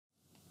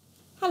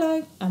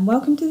Hello and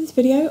welcome to this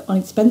video on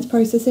expense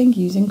processing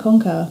using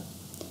Concur.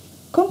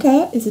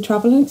 Concur is a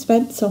travel and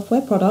expense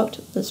software product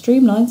that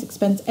streamlines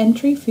expense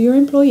entry for your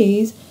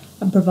employees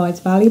and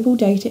provides valuable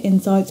data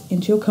insights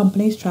into your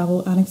company's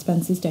travel and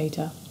expenses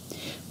data.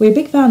 We're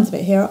big fans of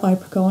it here at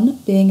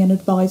iProcon, being an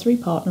advisory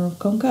partner of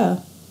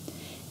Concur.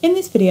 In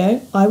this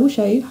video, I will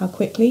show you how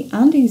quickly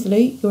and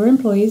easily your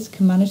employees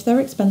can manage their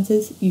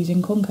expenses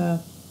using Concur.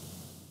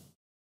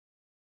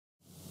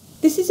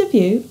 This is a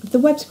view of the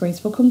web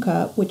screens for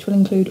Concur, which will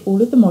include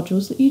all of the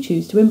modules that you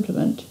choose to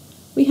implement.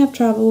 We have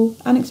travel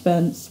and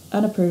expense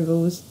and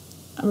approvals,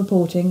 and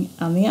reporting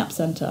and the App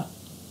Centre.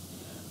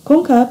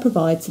 Concur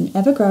provides an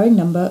ever-growing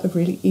number of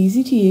really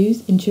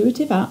easy-to-use,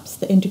 intuitive apps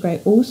that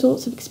integrate all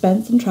sorts of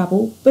expense and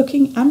travel,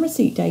 booking and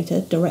receipt data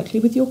directly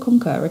with your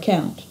Concur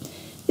account.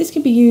 This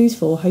can be used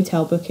for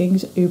hotel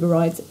bookings, Uber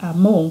rides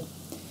and more.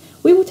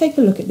 We will take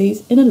a look at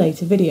these in a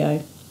later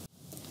video.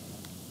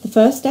 The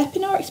first step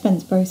in our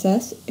expense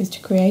process is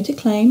to create a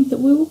claim that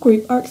we will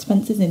group our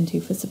expenses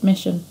into for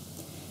submission.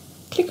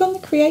 Click on the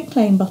Create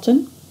Claim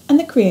button and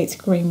the Create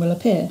screen will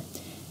appear.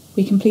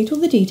 We complete all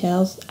the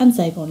details and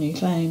save our new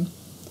claim.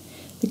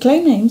 The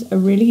claim names are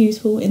really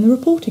useful in the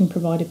reporting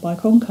provided by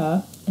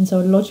Concur, and so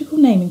a logical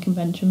naming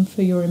convention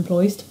for your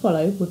employees to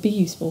follow would be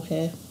useful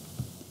here.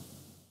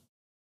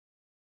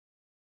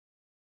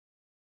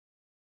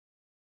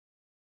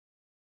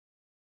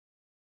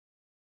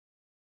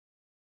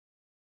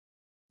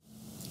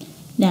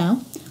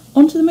 Now,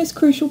 on to the most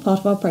crucial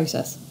part of our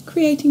process,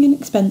 creating an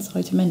expense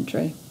item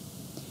entry.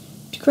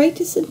 To create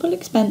a simple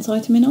expense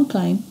item in our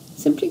claim,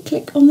 simply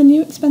click on the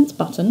New Expense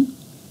button,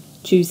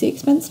 choose the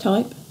expense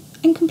type,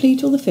 and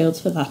complete all the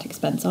fields for that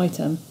expense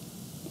item.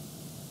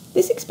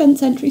 This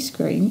expense entry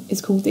screen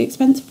is called the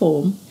expense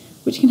form,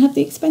 which can have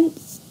the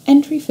expense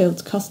entry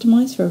fields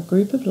customised for a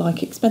group of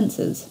like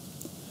expenses.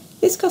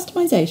 This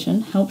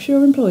customisation helps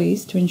your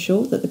employees to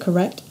ensure that the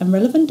correct and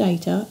relevant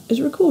data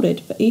is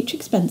recorded for each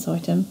expense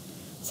item,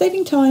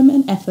 saving time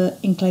and effort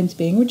in claims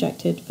being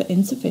rejected for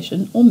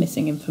insufficient or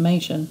missing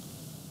information.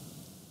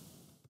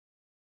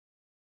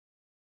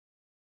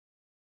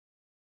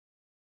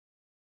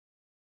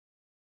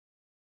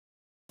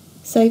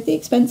 Save the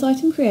expense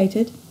item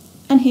created,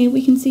 and here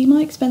we can see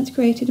my expense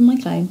created in my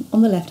claim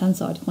on the left-hand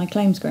side of my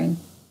claim screen.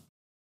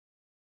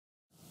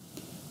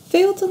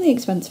 Fields on the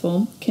expense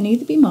form can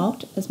either be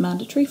marked as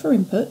mandatory for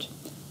input,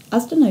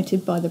 as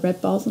denoted by the red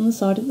bars on the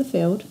side of the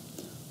field,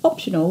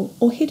 optional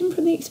or hidden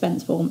from the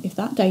expense form if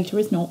that data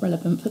is not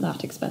relevant for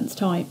that expense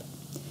type.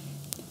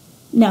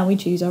 Now we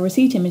choose our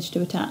receipt image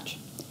to attach.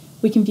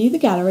 We can view the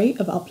gallery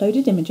of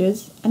uploaded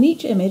images, and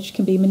each image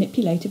can be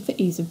manipulated for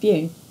ease of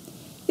view.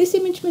 This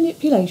image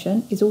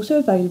manipulation is also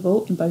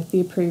available in both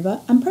the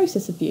approver and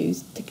processor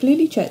views to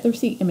clearly check the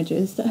receipt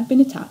images that have been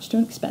attached to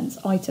an expense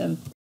item.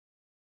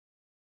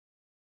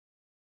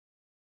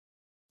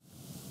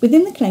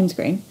 Within the claim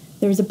screen,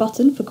 there is a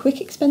button for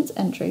quick expense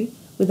entry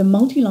with a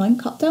multi-line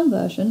cut-down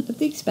version of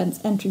the expense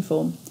entry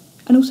form,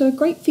 and also a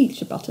great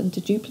feature button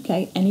to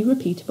duplicate any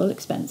repeatable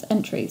expense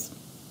entries.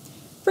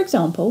 For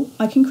example,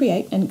 I can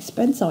create an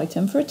expense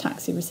item for a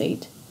taxi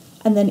receipt,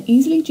 and then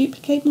easily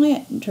duplicate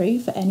my entry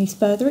for any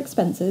further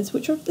expenses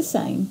which are of the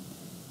same,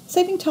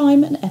 saving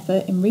time and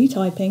effort in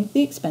retyping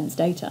the expense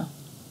data.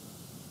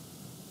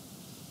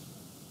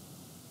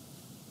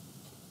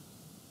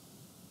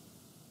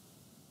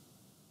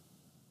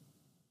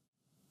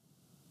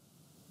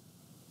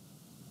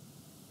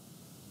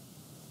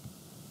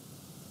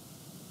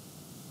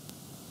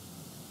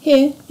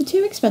 Here, the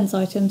two expense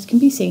items can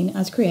be seen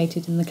as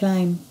created in the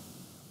claim.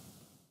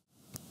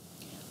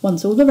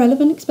 Once all the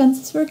relevant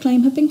expenses for a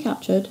claim have been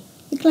captured,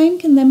 the claim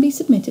can then be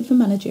submitted for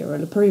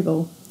managerial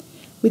approval.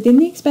 Within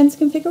the expense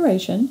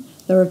configuration,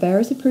 there are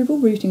various approval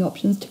routing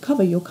options to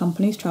cover your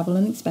company's travel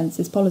and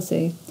expenses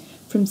policy,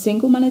 from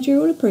single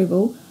managerial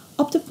approval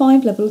up to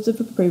 5 levels of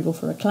approval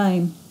for a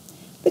claim.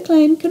 The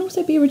claim can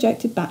also be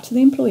rejected back to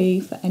the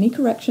employee for any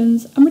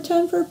corrections and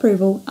returned for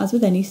approval as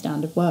with any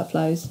standard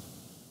workflows.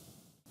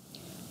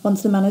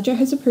 Once the manager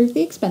has approved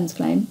the expense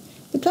claim,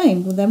 the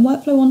claim will then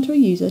workflow onto a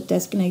user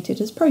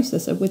designated as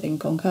processor within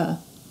Concur.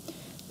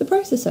 The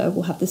processor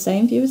will have the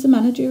same view as the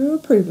managerial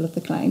approval of the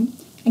claim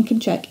and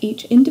can check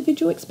each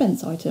individual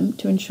expense item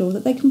to ensure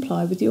that they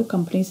comply with your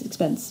company's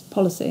expense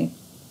policy.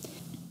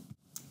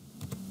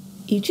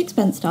 Each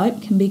expense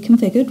type can be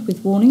configured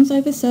with warnings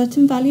over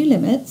certain value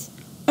limits,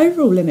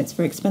 overall limits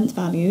for expense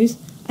values,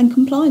 and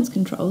compliance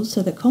controls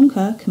so that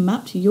Concur can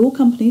map to your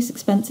company's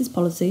expenses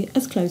policy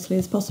as closely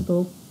as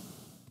possible.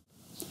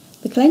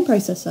 The claim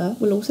processor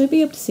will also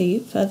be able to see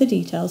further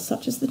details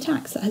such as the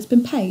tax that has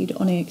been paid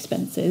on any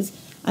expenses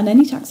and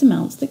any tax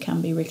amounts that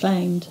can be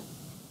reclaimed.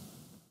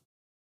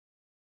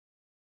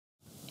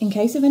 In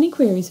case of any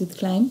queries with the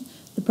claim,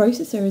 the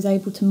processor is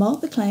able to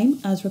mark the claim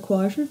as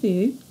requires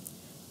review,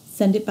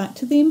 send it back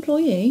to the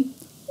employee,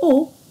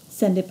 or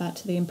send it back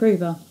to the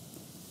improver.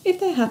 If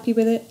they're happy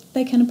with it,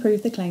 they can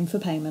approve the claim for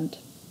payment.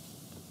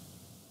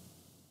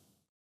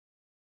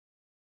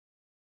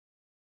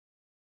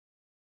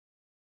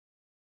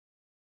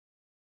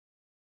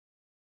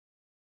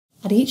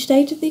 At each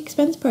stage of the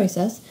expense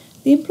process,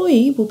 the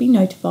employee will be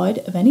notified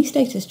of any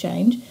status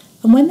change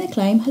and when their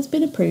claim has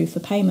been approved for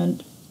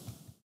payment.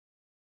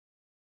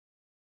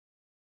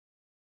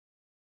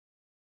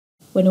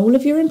 When all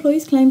of your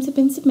employees' claims have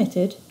been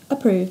submitted,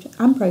 approved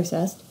and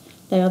processed,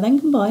 they are then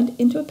combined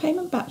into a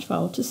payment batch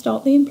file to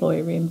start the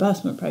employee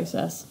reimbursement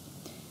process.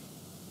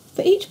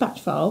 For each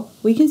batch file,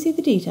 we can see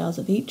the details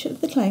of each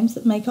of the claims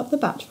that make up the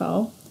batch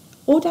file,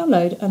 or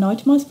download an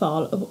itemised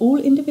file of all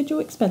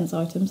individual expense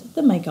items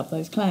that make up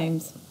those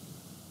claims.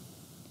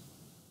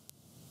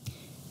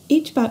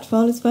 Each batch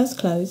file is first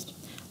closed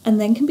and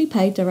then can be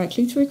paid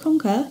directly through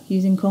Concur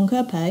using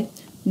Concur Pay,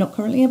 not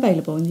currently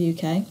available in the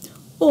UK,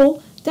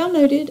 or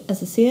downloaded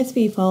as a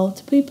CSV file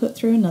to be put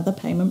through another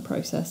payment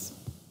process.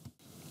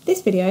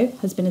 This video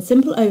has been a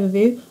simple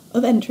overview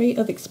of entry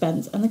of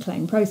expense and the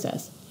claim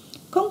process.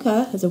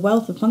 Concur has a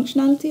wealth of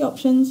functionality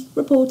options,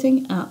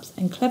 reporting, apps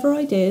and clever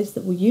ideas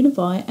that will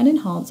unify and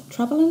enhance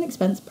travel and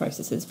expense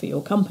processes for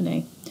your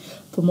company.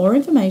 For more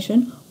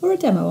information or a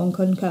demo on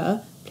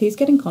Concur, please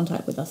get in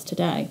contact with us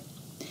today.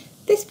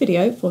 This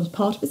video forms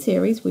part of a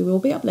series we will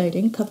be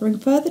uploading covering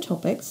further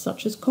topics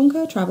such as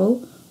Concur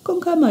Travel,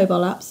 Concur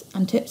mobile apps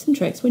and tips and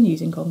tricks when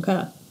using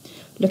Concur.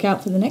 Look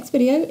out for the next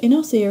video in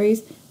our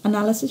series,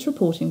 Analysis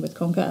Reporting with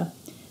Concur.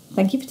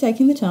 Thank you for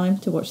taking the time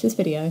to watch this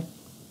video.